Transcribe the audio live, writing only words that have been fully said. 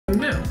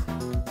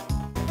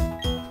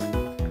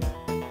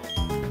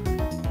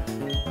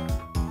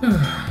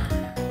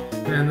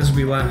And this will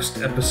be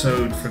last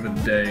episode for the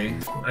day.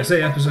 I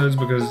say episodes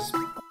because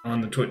on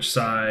the Twitch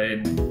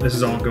side, this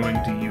is all going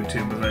to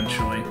YouTube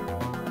eventually.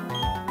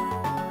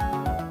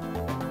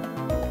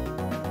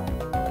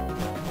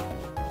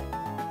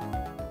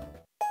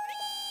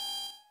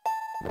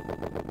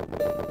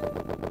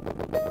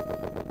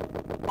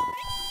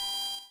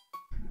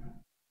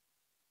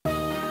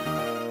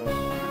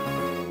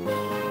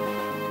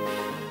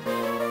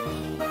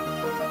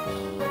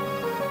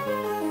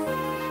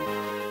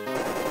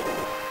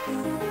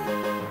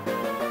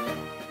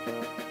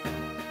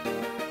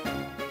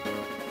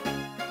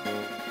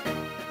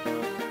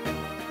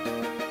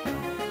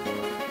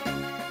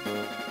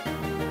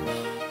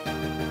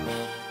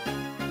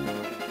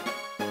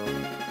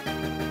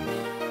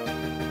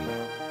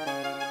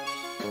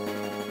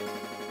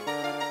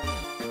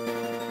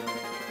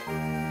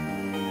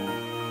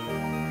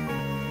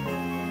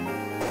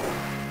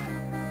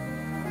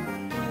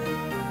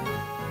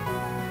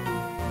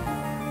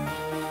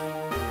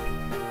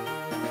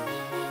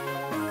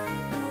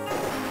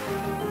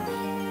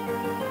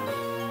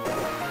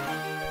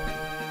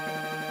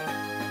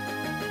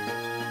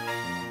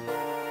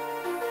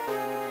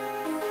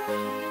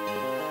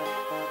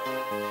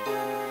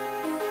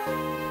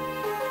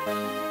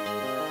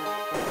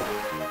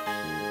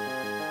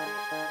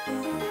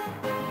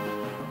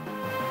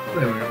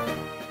 There we go.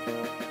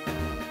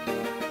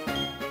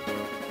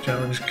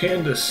 Challenge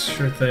Candice,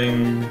 sure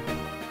thing.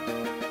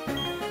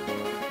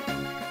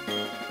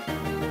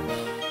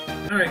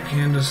 Alright,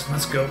 Candice,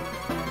 let's go.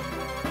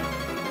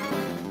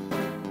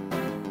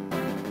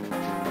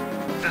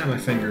 Ah, my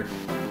finger.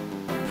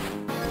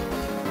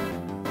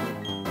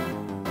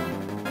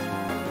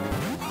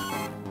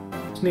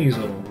 Sneeze a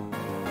little.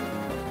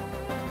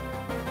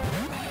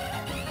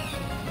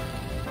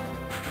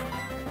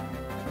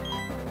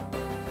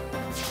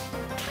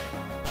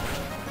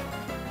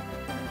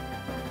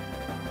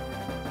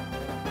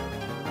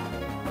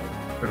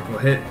 Critical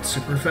hit,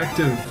 super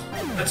effective.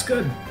 That's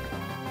good.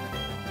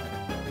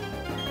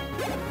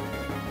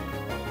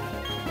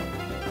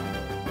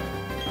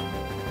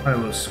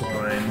 Pilo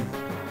Swine.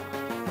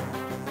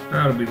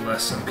 That'll be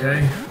less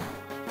okay.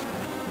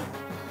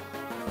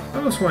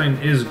 Pilo Swine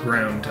is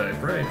ground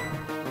type, right?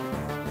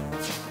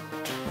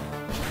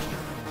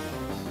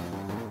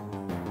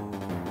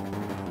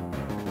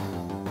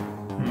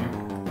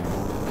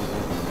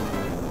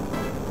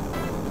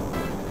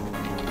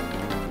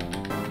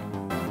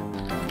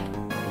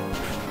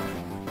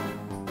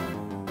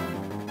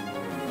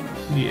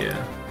 Yeah.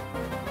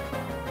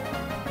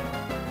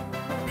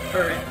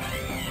 Alright.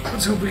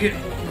 Let's hope we get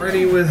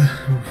ready with...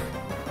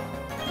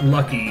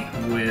 lucky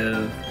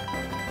with...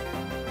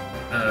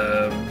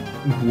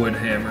 wood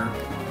hammer.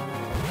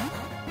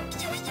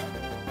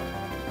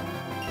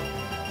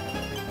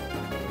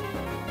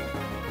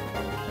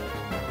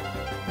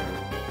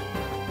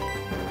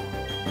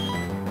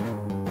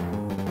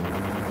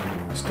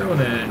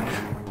 Stone Edge.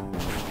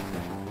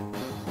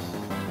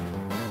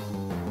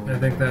 I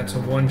think that's a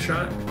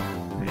one-shot.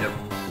 Yep.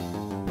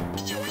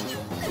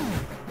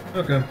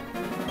 Okay.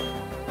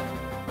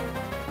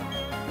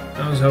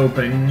 I was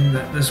hoping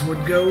that this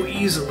would go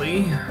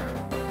easily,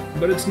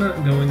 but it's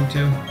not going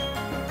to.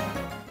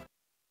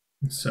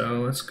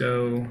 So let's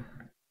go.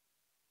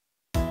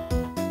 I'll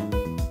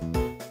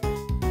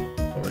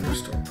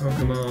restore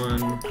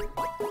Pokemon.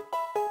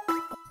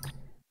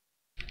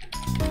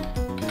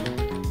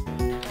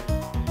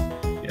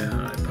 Yeah,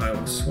 hi, Pile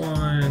of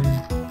Swine.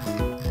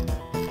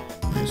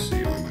 Let me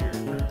see over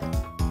here.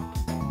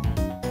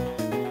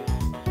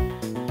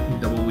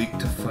 Double weak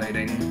to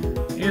fighting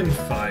and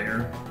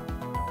fire.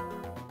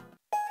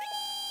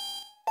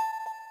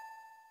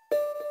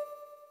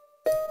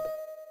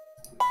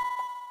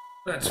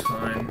 That's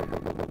fine.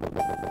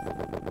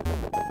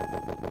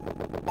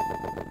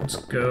 Let's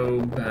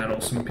go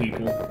battle some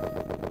people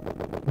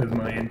with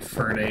my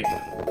Infernape.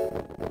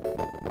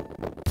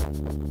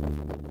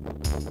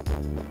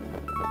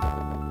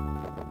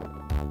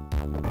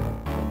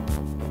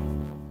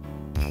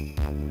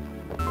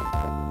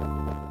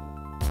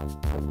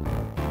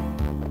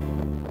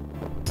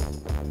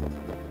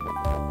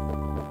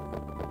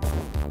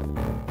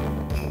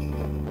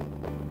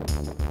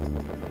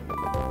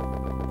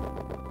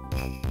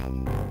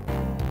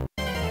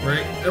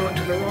 Right, I went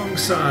to the wrong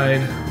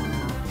side.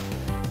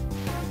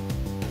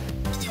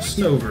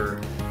 Snover.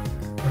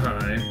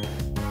 Hi.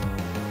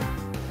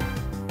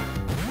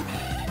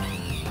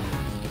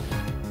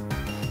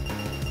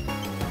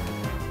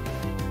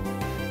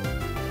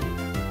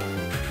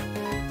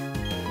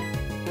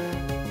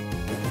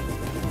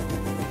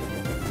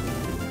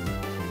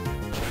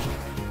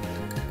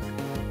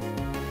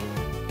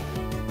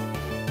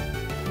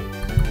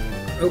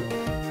 Oh.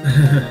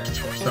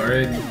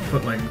 Sorry, I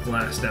put my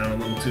glass down a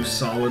little too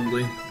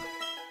solidly.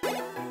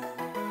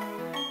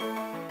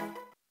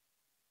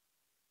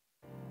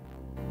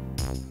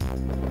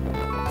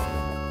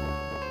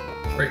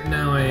 Right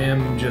now I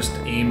am just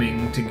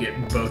aiming to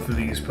get both of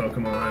these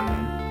Pokemon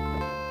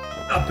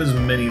up as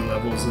many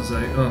levels as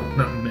oh,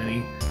 not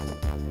many.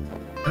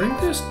 I think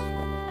there's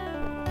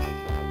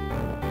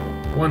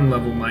One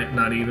level might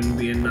not even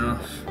be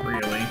enough,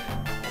 really.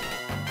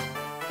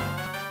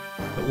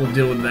 But we'll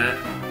deal with that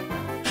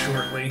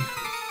shortly.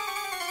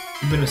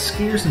 You've been a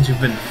skier since you've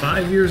been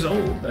 5 years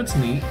old. That's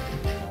neat.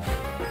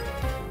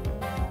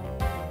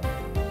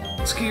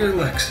 Skier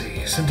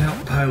Lexi sent out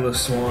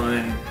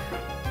Piloswine.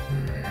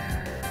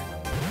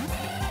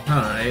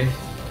 Hi.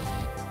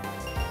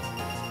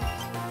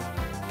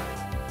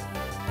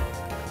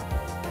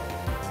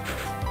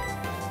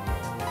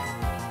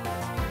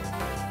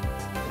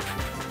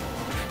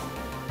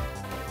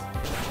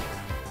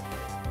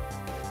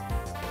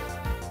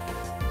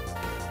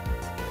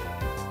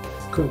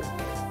 Cool.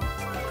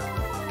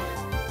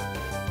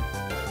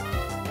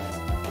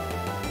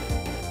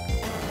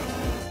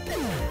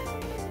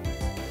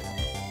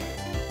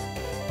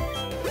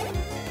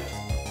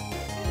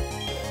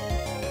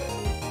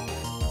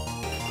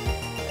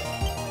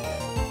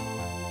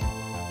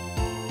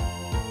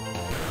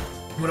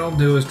 What I'll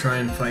do is try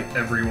and fight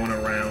everyone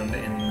around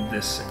in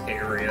this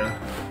area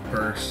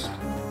first.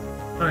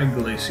 Hi,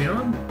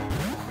 Glaceon.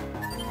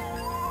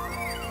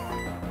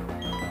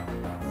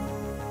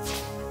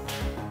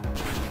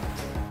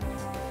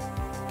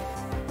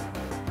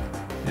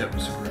 Yep,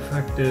 super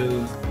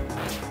effective.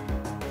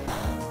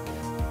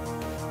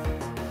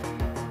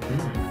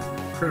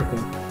 Critical.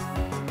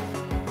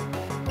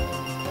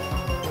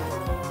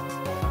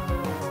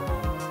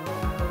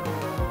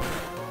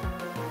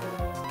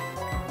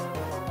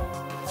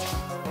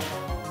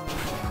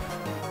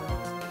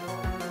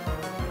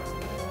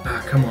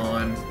 Ah, come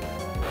on.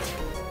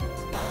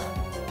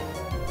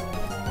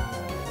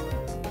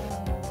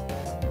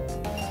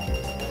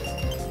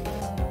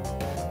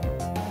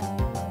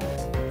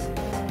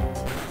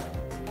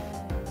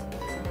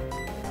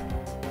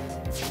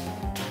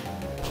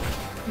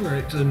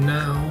 Alright, so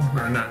now,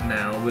 or not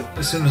now, but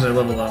as soon as I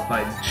level up,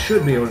 I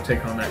should be able to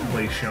take on that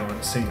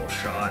Glaceon single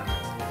shot.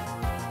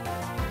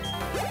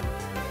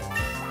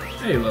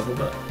 Hey,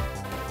 leveled up.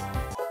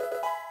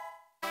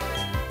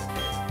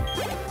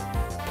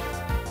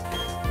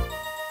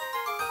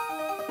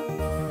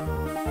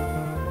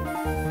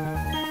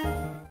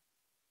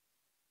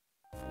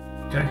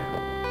 Okay.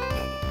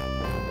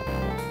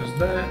 There's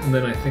that, and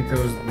then I think there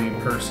was the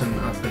person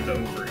up and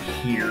over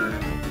here.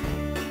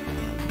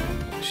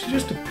 Is she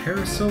just a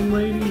parasol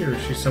lady, or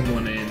is she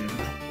someone in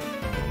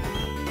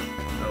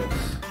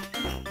else?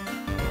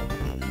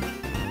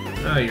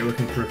 Ah, you're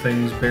looking for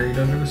things buried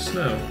under the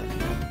snow.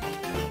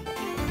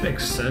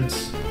 Makes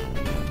sense.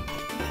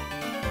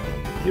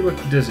 You look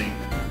dizzy.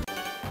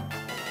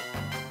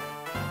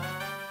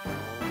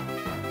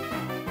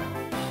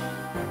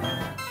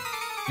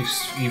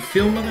 You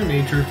feel Mother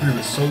Nature through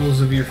the soles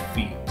of your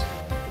feet.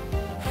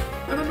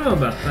 I don't know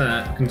about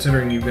that,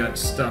 considering you've got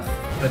stuff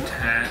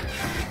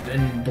attached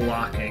and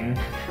blocking.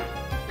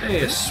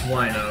 Hey, a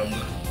Swinub.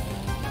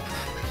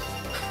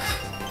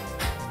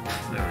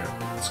 There we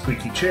go.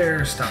 Squeaky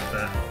chair, stop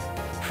that.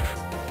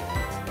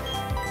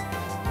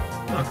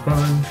 Knock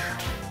punch.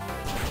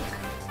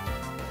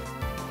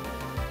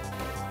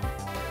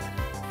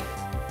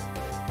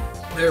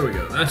 There we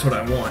go, that's what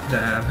I want to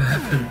have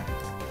happen.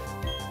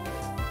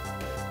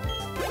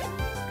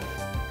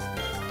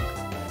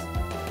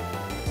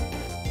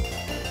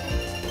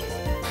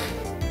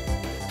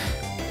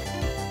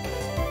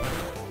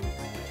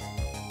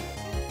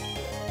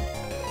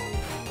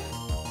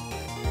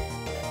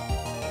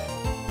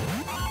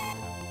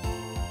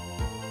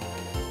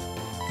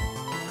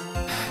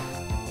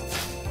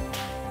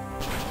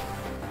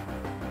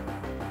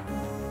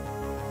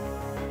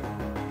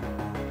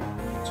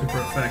 Super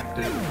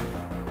effective.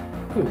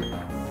 Cool.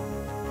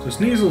 So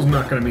Sneasel's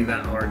not going to be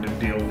that hard to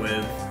deal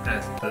with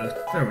at the...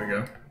 There we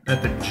go.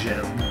 At the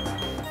gym.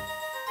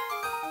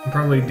 I'm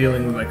probably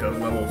dealing with like a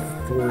level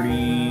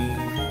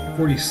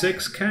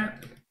 46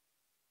 cap?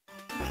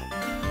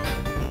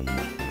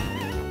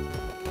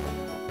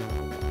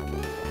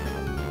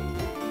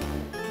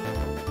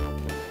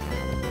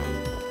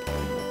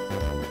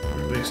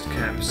 Or at least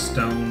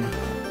Capstone.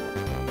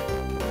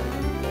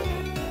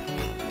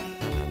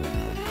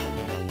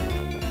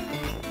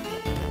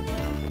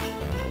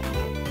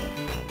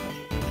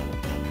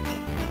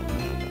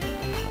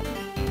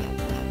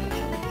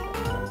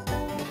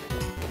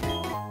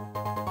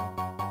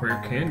 Rare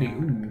candy,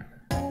 ooh.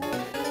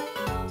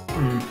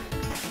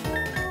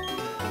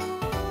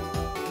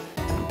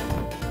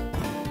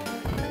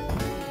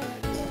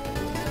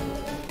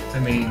 I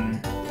mean...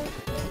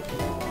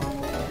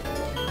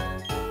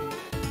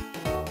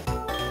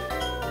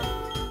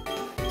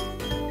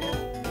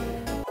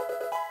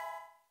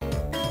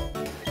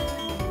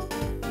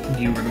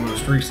 You were the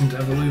most recent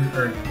evolution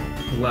or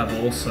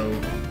level, so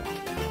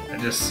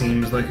it just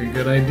seems like a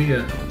good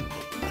idea.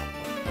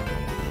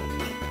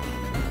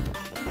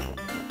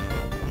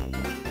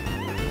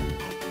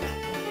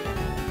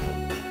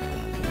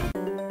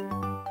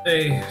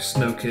 Hey,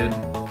 Snow Kid.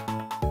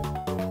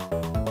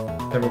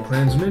 Several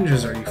clans of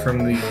ninjas. Are you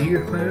from the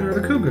Giga clan or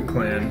the Kuga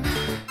clan?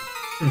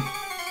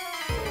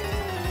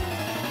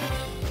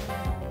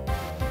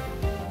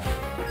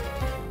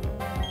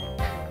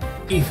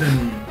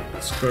 Ethan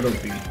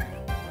Scrotobeat.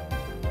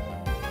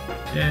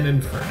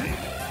 And Infernape.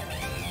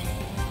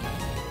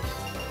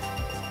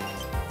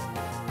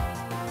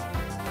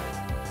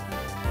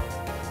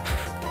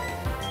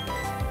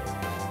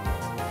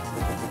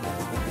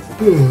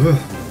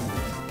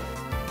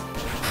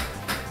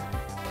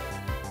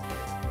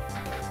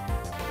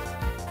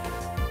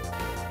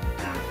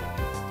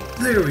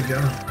 There we go.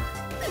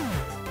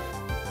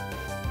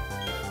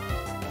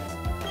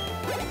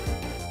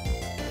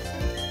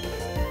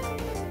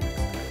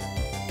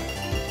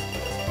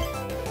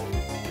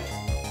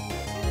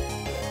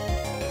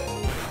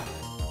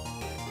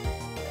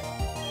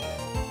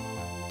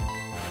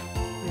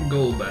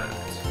 Golbat,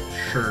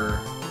 sure.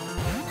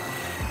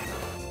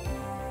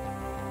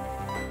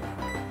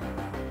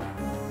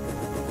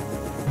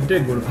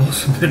 Dig would have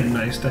also been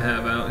nice to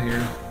have out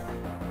here,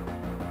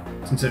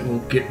 since it will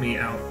get me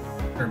out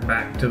or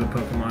back to the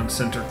Pokemon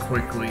Center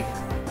quickly.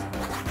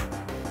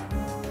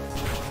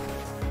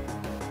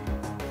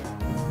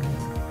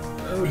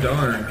 Oh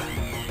darn.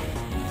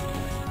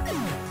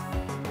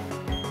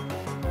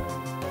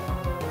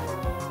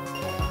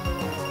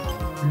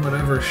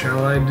 Whatever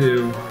shall I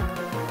do?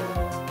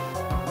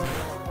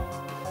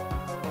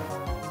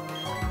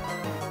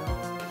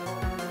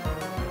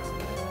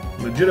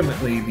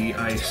 Legitimately, the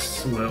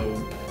ice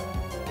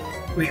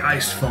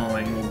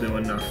falling will do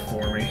enough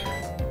for me.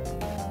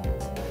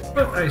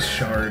 But Ice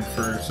Shard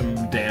for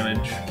some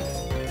damage.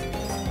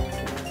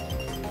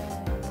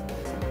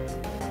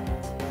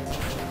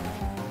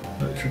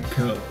 That should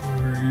cut.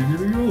 Where are you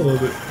getting all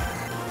of it?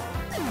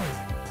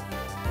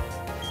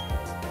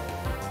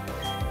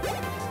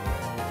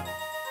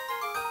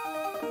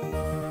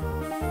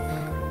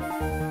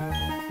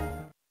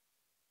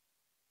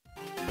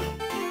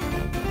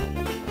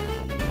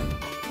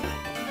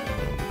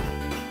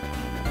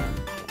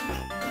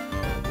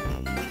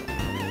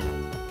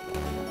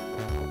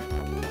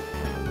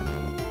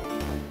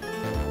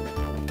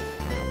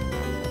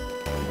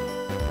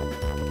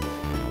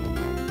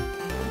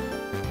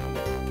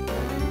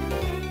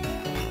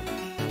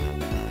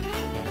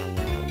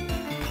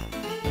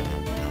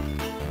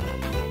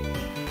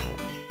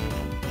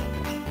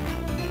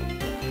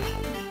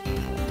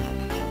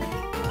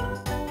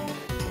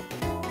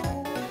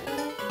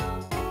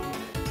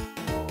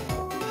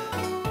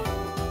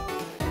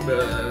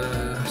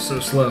 So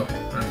slow.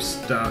 I'm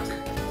stuck.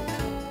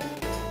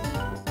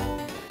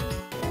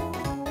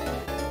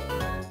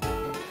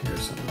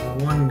 There's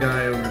one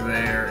guy over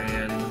there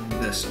and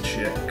this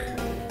chick.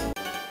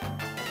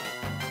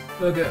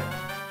 Okay.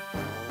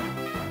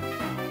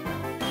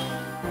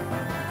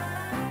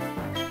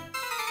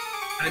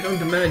 I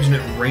don't imagine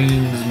it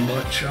rains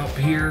much up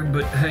here,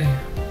 but hey,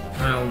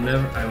 I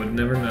would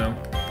never know.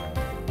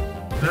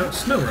 Now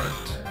it's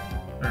Snorunt.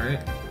 Alright.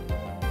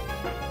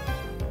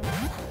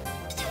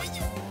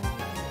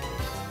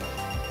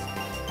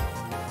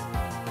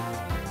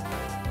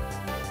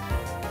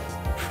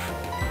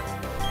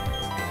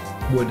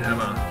 Would have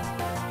a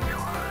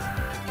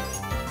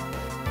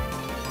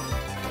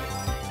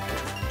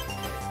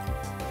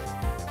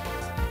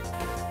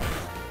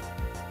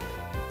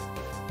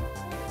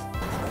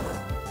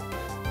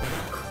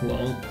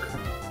clunk.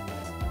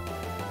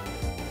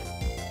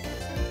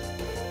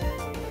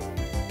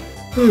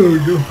 There we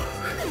go.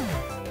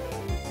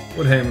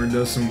 Wood Hammer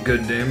does some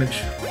good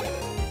damage.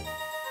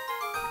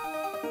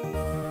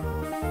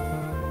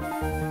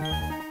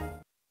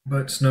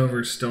 But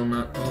Snover's still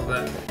not all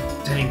that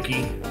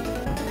tanky.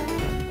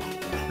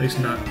 At least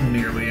not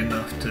nearly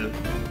enough to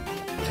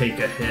take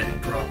a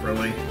hit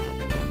properly.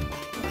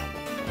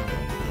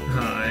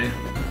 Hi.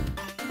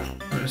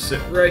 I'm gonna sit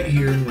right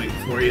here and wait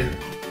for you.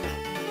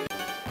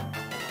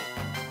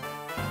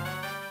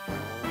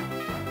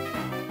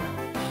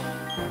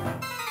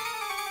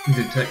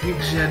 The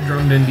techniques you had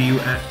drummed into you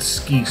at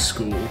ski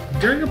school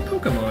during a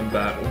Pokemon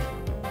battle.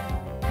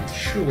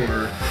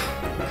 Sure.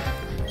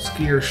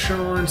 Skier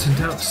Sean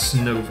sent out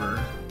Snover.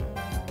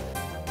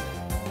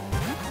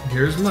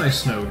 Here's my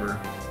Snover.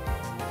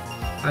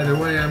 Either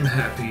way, I'm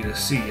happy to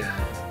see ya.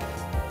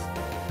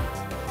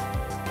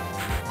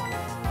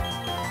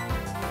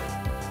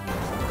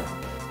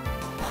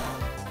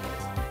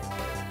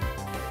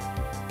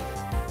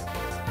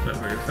 Not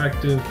very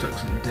effective, took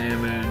some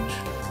damage.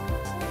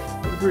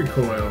 With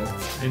recoil,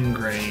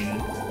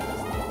 ingrain.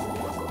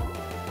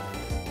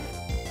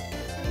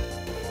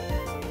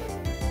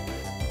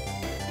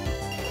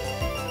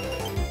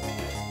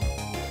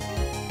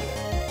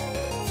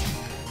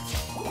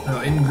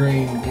 Oh,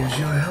 ingrain gives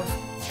you a health.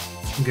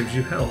 It gives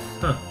you health,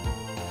 huh?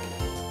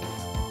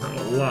 Not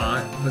a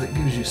lot, but it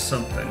gives you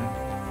something.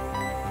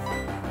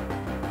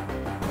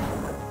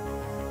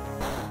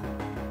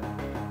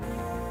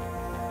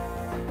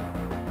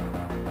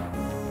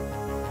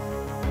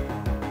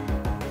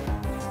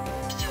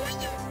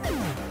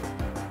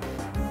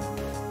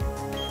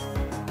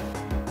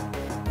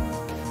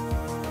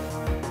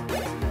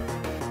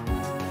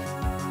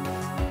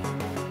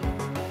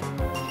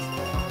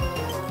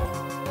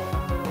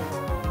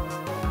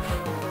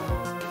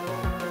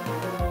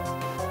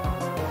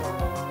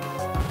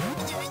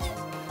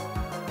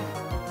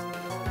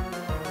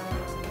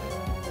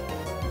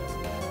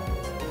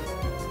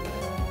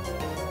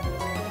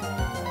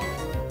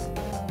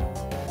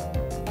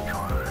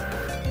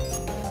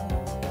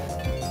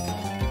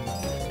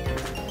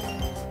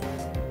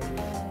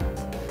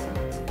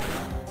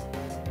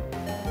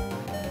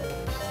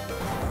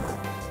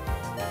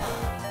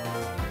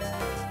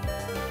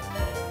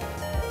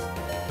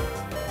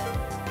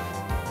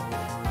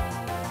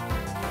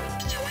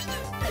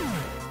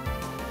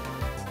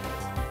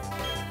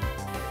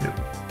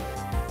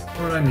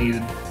 what I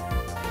needed.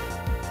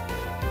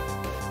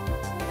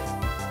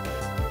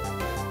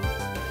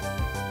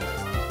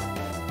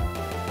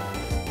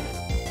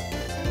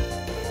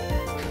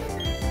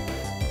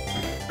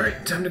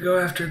 Alright, time to go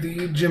after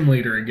the gym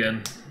leader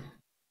again.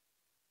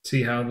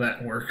 See how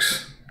that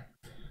works.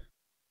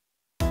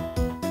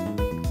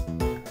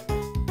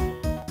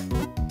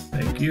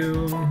 Thank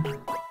you.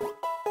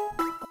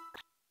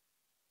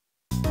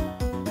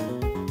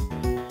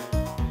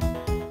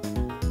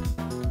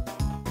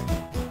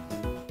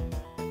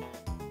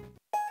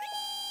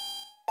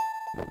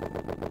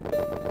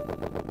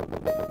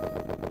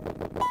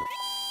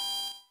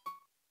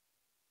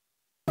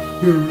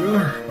 Here we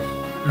are.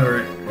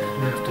 Alright, we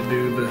have to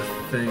do the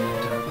thing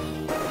to...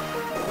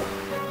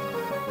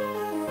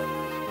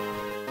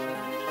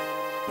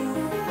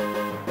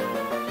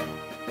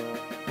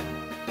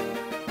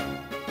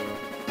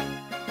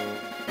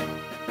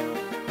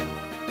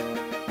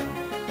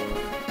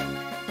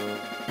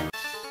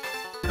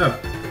 Oh.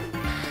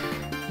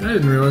 I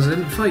didn't realize I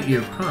didn't fight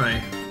you.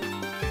 Hi.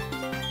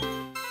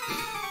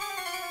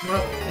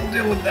 Well, we'll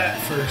deal with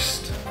that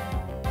first.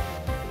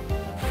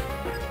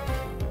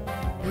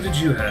 What did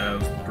you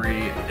have?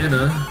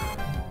 Brianna.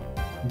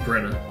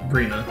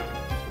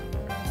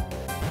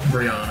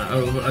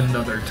 Oh,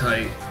 another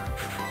type.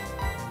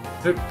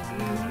 Oop.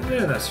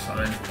 Yeah, that's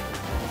fine.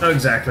 Not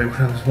exactly what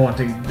I was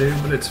wanting to do,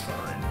 but it's fine.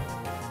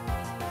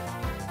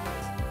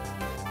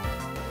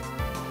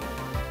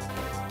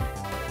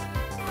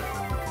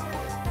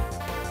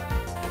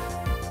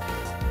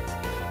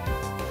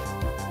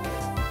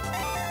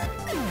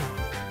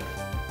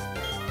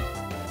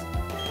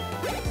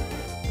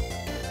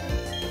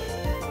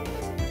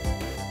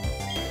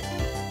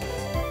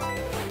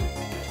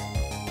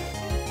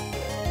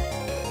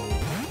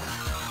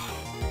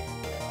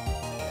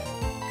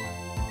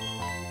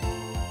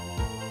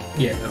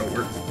 Yeah, that'll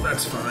work.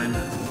 That's fine.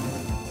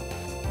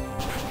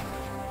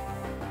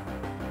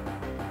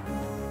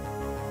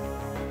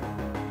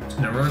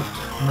 Snorunt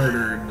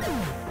murdered.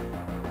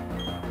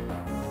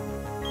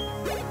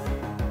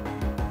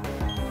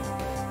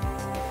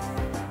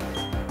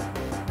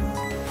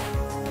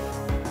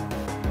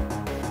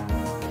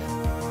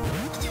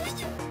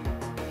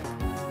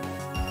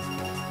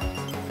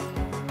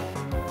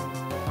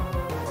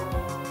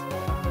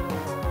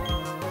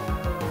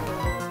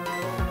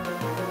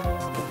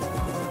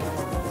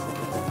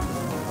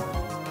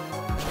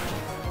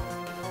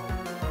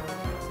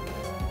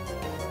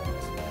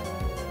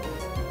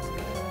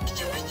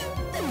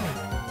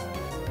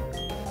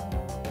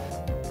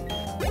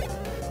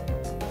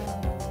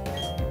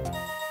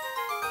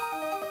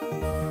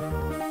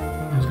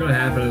 What's going to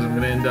happen is I'm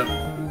going to end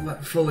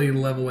up fully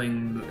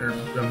leveling or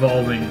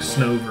evolving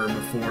Snover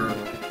before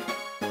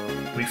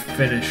we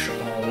finish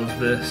all of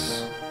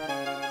this.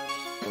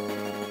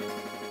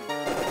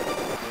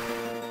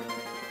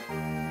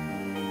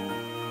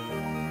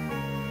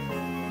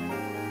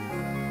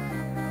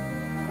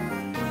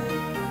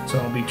 So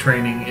I'll be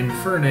training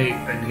Infernape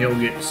and he'll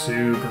get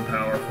super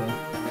powerful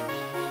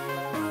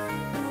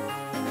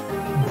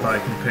by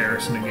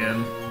comparison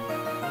again.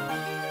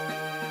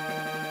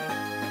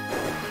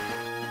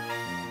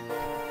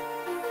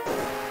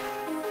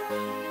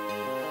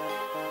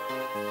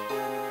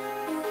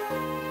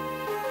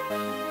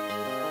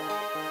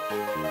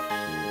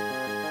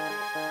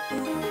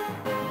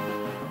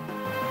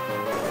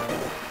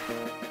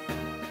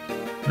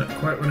 Not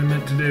quite what I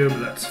meant to do, but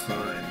that's fine.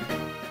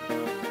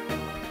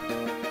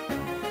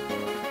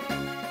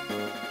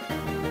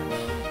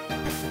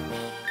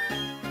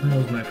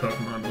 How's my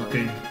Pokemon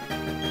looking?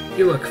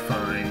 You look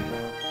fine.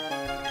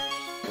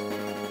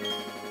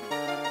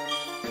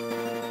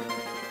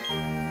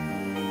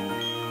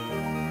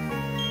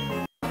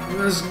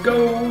 Let's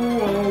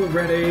go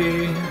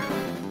already,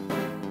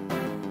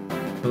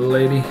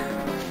 lady.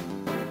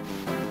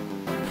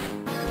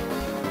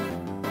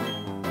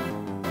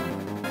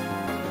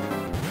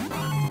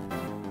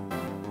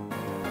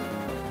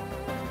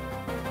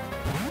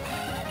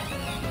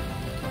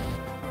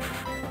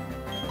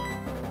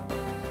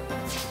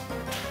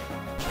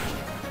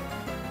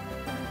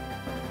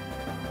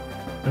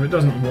 If it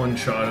doesn't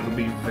one-shot, it'll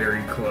be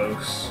very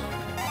close.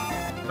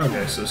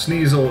 Okay, so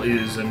Sneasel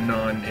is a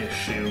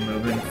non-issue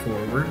moving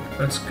forward.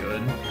 That's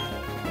good.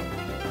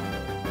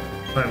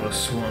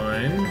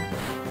 Piloswine.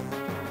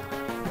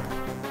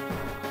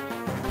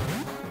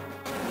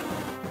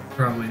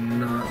 Probably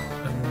not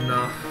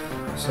enough,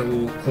 so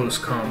we'll close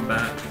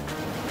combat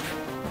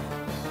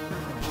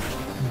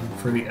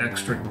for the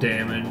extra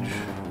damage.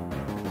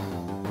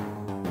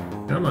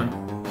 Come on.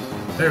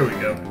 There we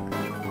go.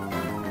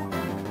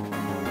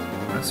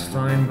 That's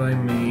fine by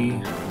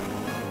me.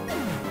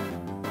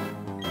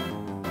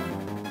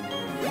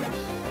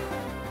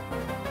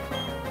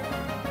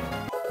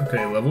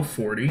 Okay, level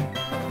 40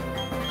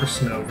 for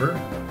Snover.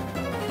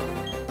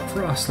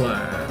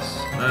 Frostlass.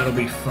 That'll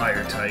be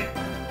fire type,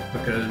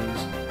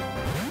 because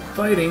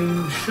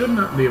fighting should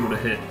not be able to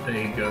hit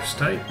a ghost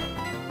type.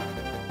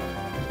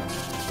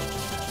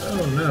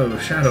 Oh no,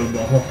 Shadow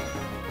Ball.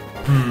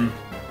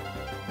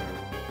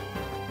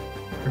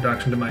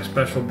 reduction to my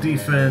special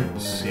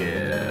defense.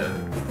 Yeah.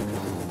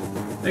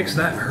 Makes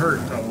that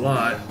hurt a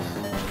lot.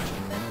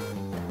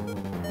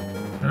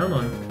 Come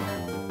on.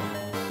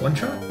 One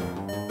shot?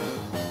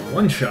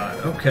 One shot,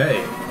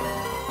 okay.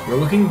 We're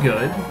looking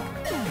good.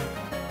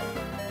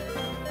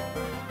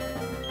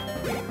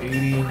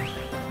 80.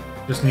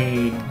 Just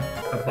need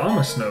a bomb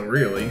of snow,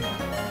 really.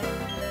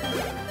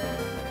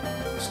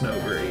 Snow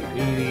grade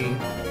 80.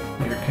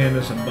 Either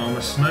Candice and bomb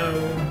of snow.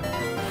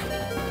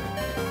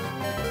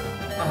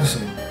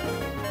 Awesome.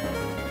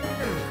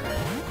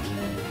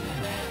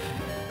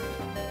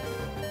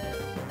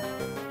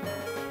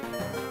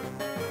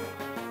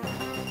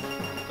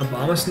 A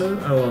bomb of snow?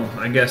 Oh, well,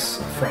 I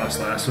guess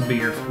Frostlass would be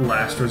your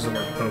last resort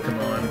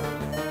Pokemon.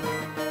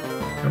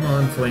 Come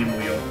on, Flame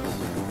Wheel.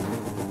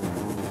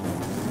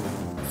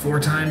 4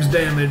 times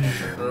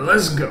damage.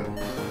 Let's go.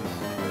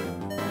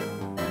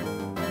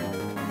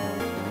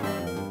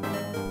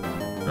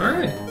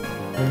 Alright.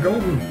 We're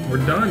golden.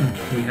 We're done.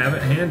 We have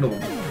it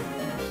handled.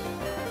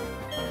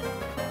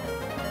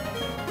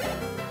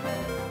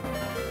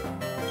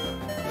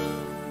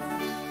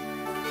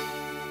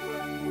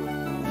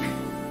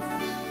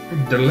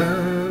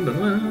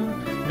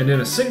 And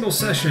in a single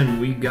session,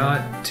 we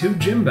got 2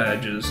 gym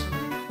badges.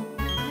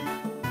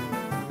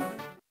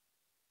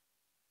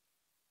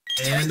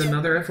 And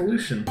another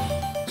evolution.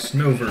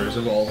 Snover is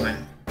evolving.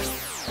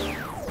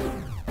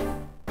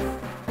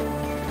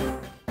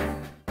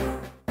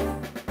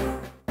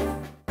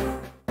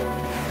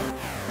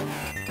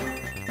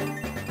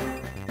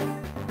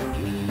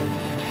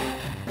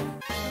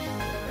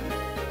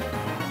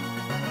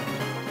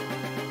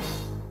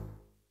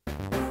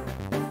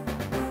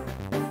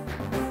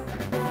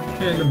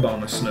 And a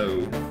bomb of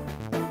snow.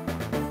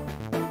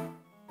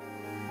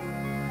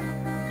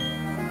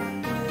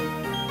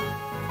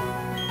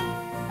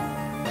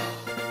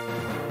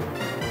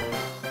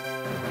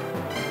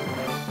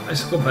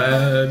 Bicycle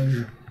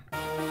badge.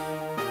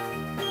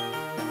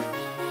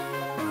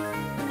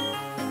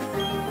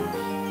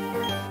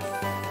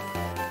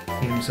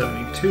 Team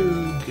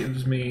 72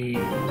 gives me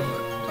what?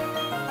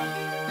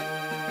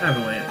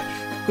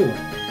 Avalanche. Cool.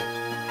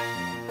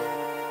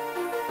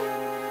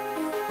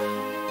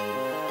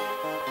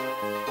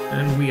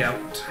 And we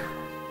out.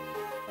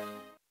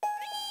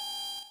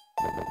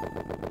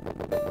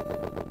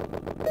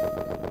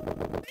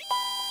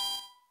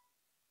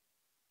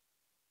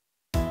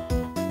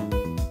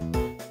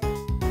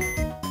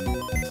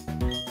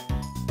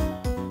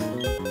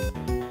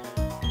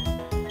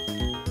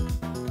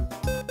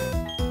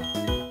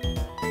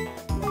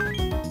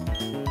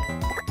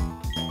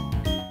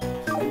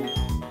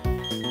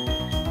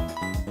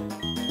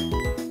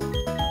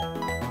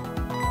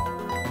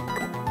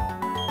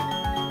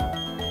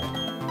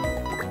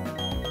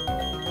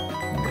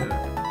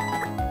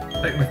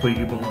 Technically,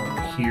 you belong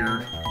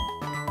here.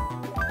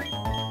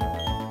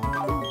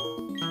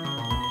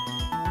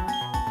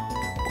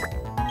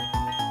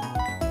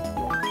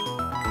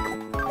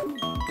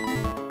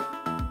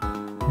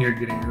 You're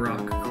getting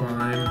rock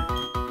climb.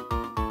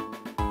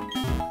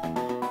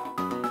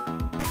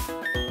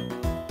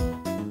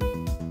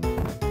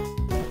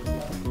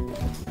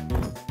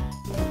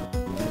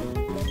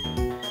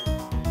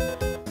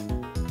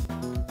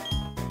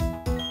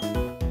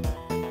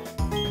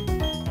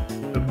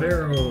 The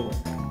barrel.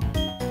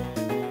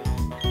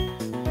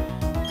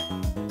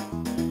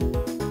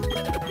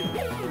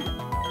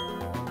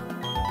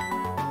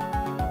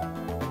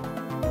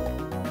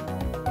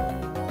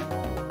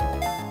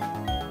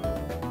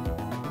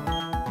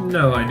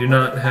 No, I do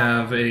not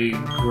have a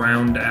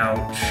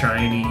ground-out,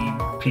 shiny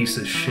piece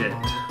of shit.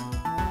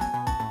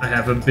 I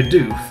have a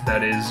Bidoof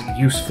that is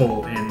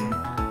useful in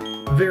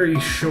very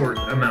short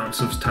amounts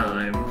of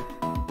time.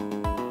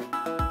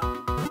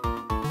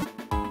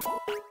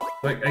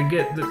 Like, I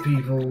get that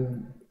people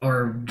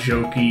are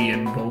jokey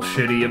and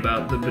bullshitty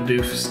about the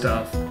Bidoof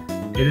stuff.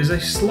 It is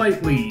a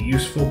slightly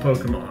useful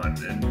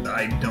Pokemon, and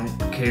I don't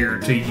care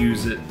to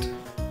use it.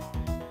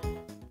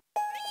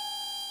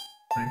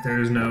 Like,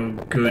 there's no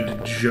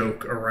good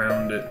joke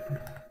around it.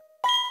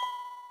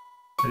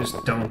 I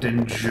just don't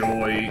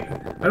enjoy...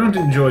 I don't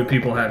enjoy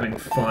people having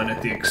fun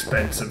at the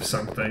expense of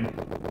something.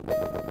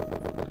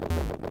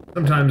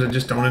 Sometimes I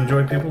just don't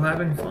enjoy people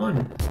having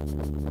fun.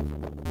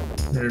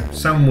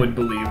 Some would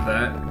believe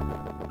that.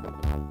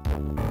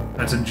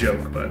 That's a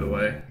joke, by the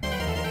way.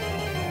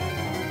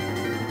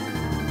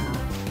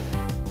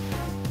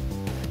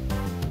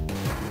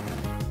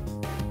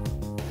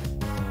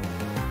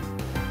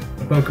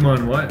 A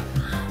Pokemon what?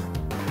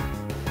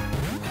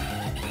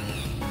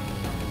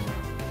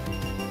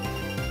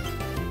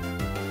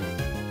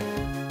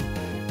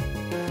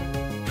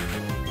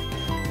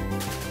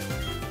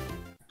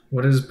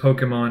 What is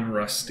Pokemon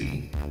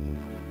Rusty?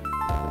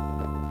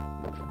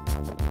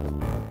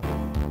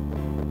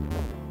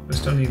 I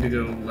still need to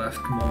go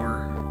left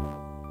more.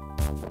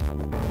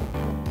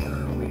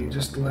 We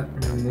just let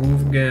me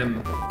move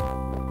again.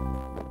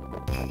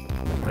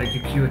 Like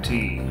a QT.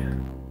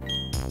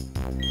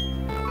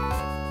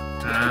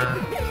 Ah,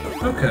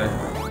 okay.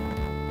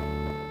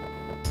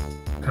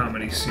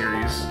 Comedy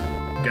series.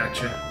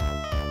 Gotcha.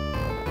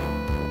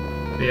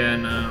 Yeah,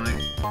 no,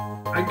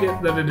 I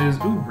get that it is...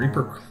 Ooh,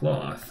 Reaper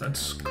Cloth.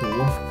 That's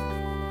cool.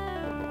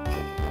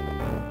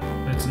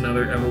 It's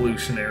another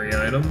evolutionary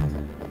item.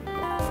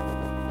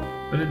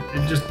 But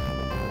it just...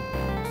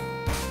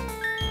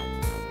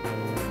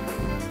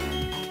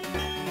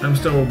 I'm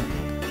still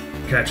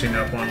catching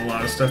up on a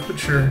lot of stuff, but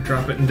sure,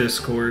 drop it in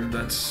Discord.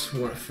 That's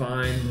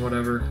fine,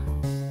 whatever.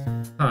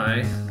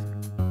 Hi.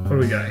 What do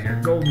we got here?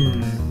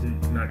 Golden,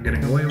 not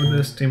getting away with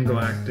this. Team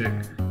Galactic,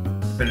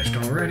 finished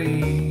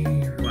already.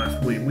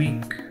 Laughably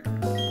weak.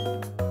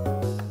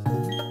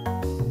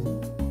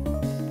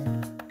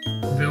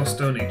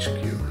 Veilstone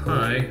HQ,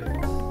 hi.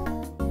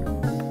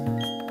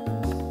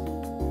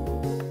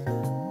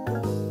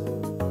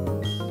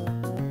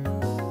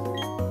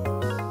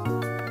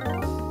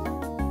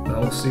 The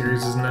whole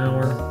series is an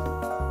hour.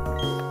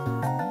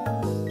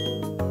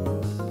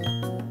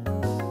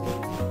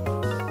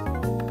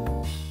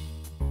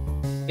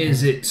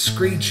 Is it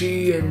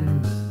screechy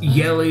and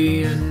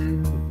yelly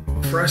and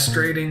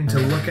frustrating to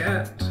look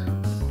at?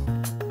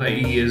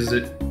 I.e., is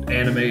it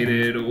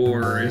animated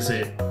or is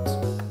it...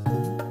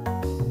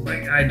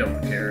 like, I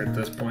don't care at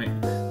this point.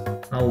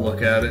 I'll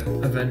look at it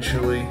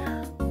eventually.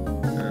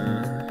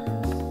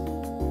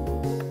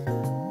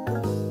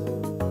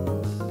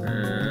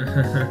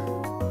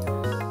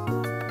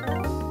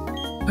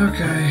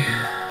 Okay.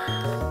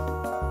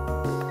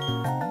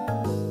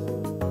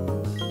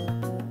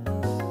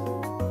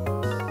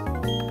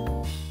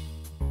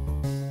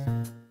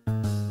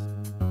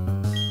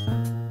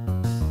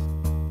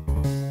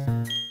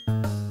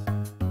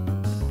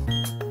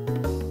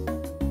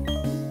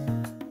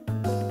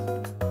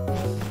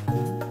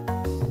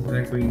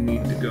 I think we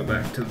need to go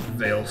back to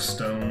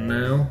Veilstone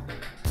now.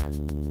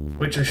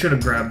 Which I should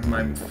have grabbed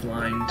my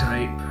flying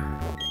type.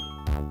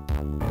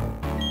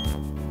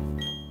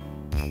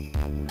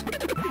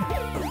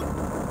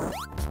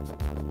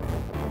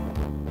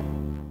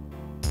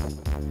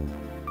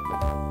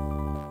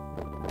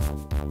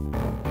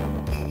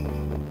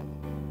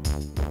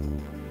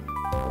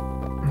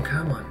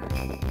 Come on.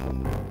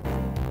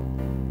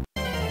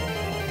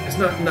 It's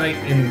not night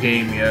in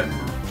game yet.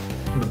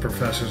 The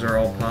professors are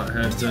all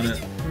potheads in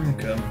it.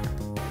 Okay.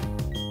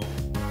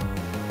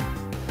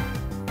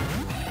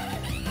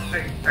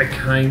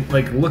 I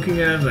like, looking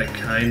at it, I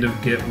kind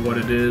of get what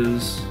it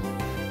is.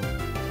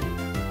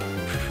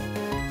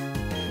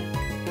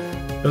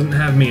 Doesn't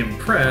have me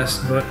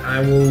impressed, but I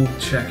will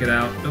check it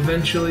out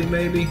eventually,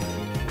 maybe.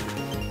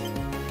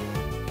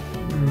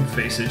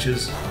 Face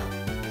itches.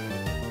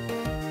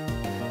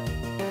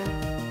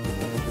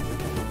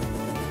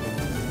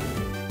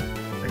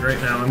 Like, right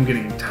now I'm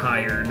getting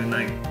tired, and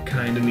I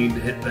kind of need to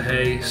hit the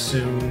hay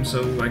soon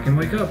so I can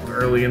wake up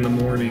early in the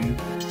morning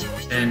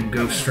and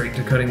go straight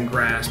to cutting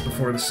grass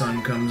before the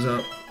sun comes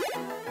up.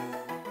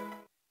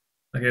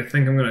 Like, I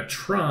think I'm gonna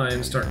try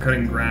and start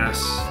cutting grass,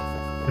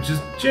 which is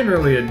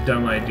generally a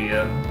dumb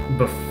idea,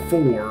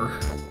 before.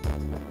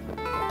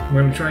 I'm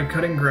gonna try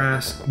cutting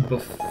grass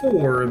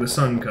before the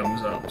sun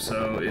comes up,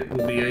 so it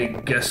will be a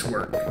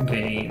guesswork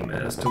game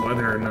as to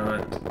whether or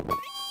not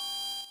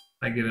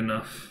I get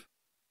enough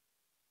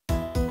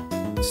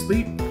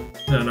sleep.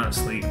 No, not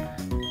sleep.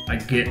 I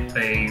get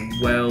a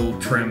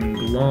well-trimmed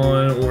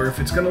lawn, or if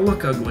it's gonna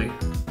look ugly.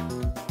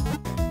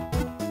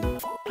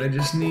 I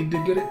just need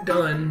to get it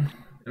done,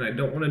 and I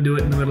don't want to do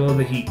it in the middle of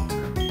the heat.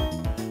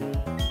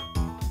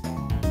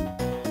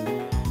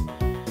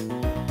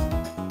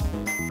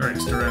 Alright,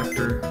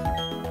 Staraptor.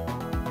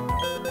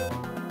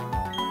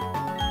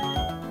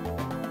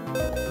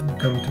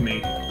 Come to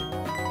me.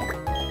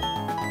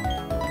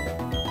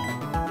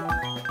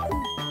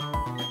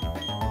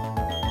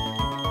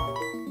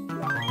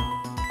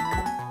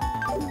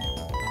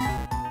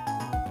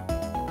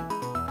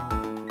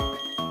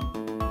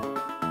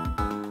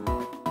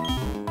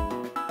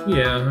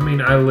 Yeah, I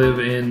mean, I live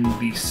in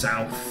the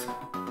south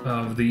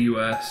of the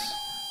US,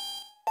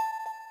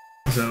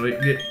 so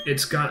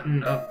it's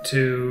gotten up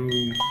to...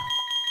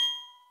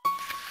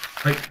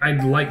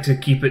 I'd like to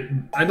keep it...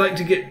 I'd like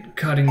to get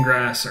cutting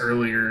grass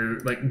earlier,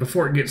 like,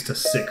 before it gets to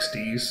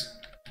 60s.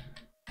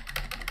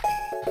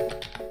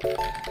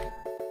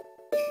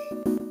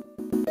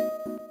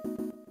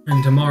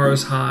 And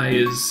tomorrow's high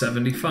is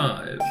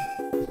 75.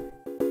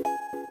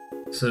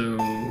 So,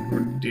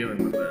 we're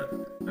dealing with that.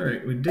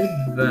 Alright, we did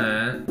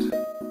that.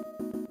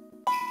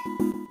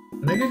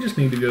 I think I just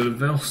need to go to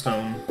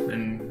Veilstone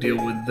and deal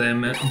with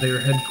them at their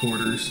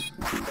headquarters.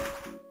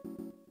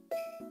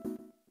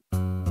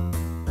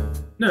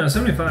 No,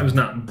 75 is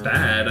not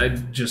bad.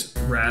 I'd just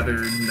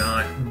rather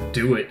not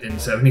do it in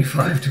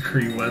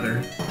 75-degree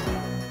weather.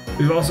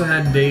 We've also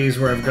had days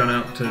where I've gone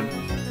out to...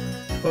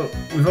 Well,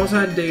 we've also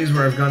had days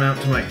where I've gone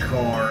out to my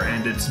car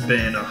and it's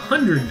been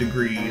 100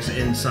 degrees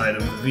inside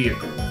of the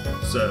vehicle,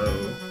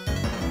 so...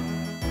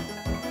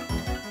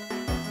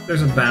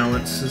 There's a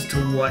balance as to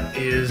what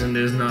is and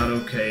is not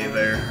okay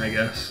there, I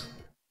guess.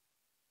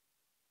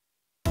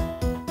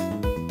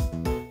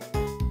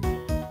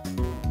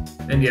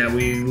 And yeah,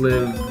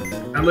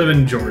 I live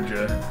in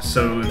Georgia,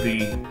 so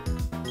the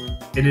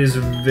It is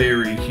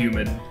very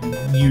humid,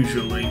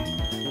 usually.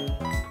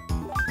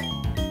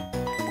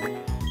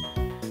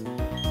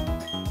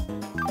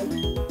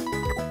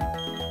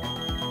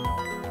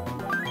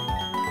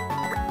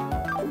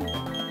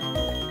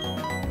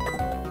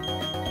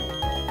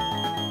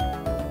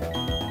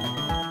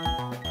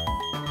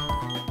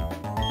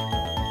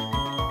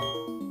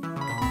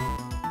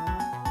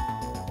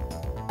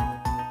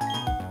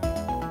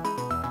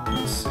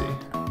 Let's see.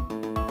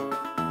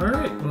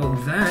 Alright, well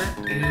that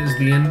is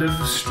the end of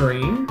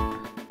stream.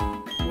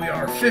 We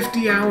are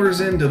 50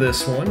 hours into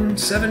this one,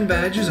 7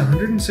 badges,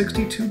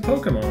 162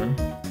 Pokemon.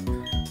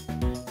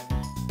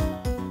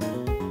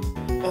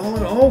 All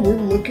in all, we're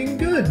looking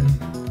good.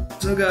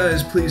 So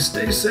guys, please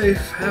stay safe,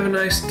 have a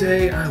nice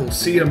day. I will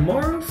see you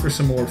tomorrow for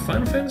some more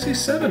Final Fantasy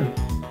VII.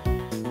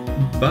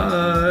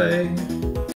 Bye!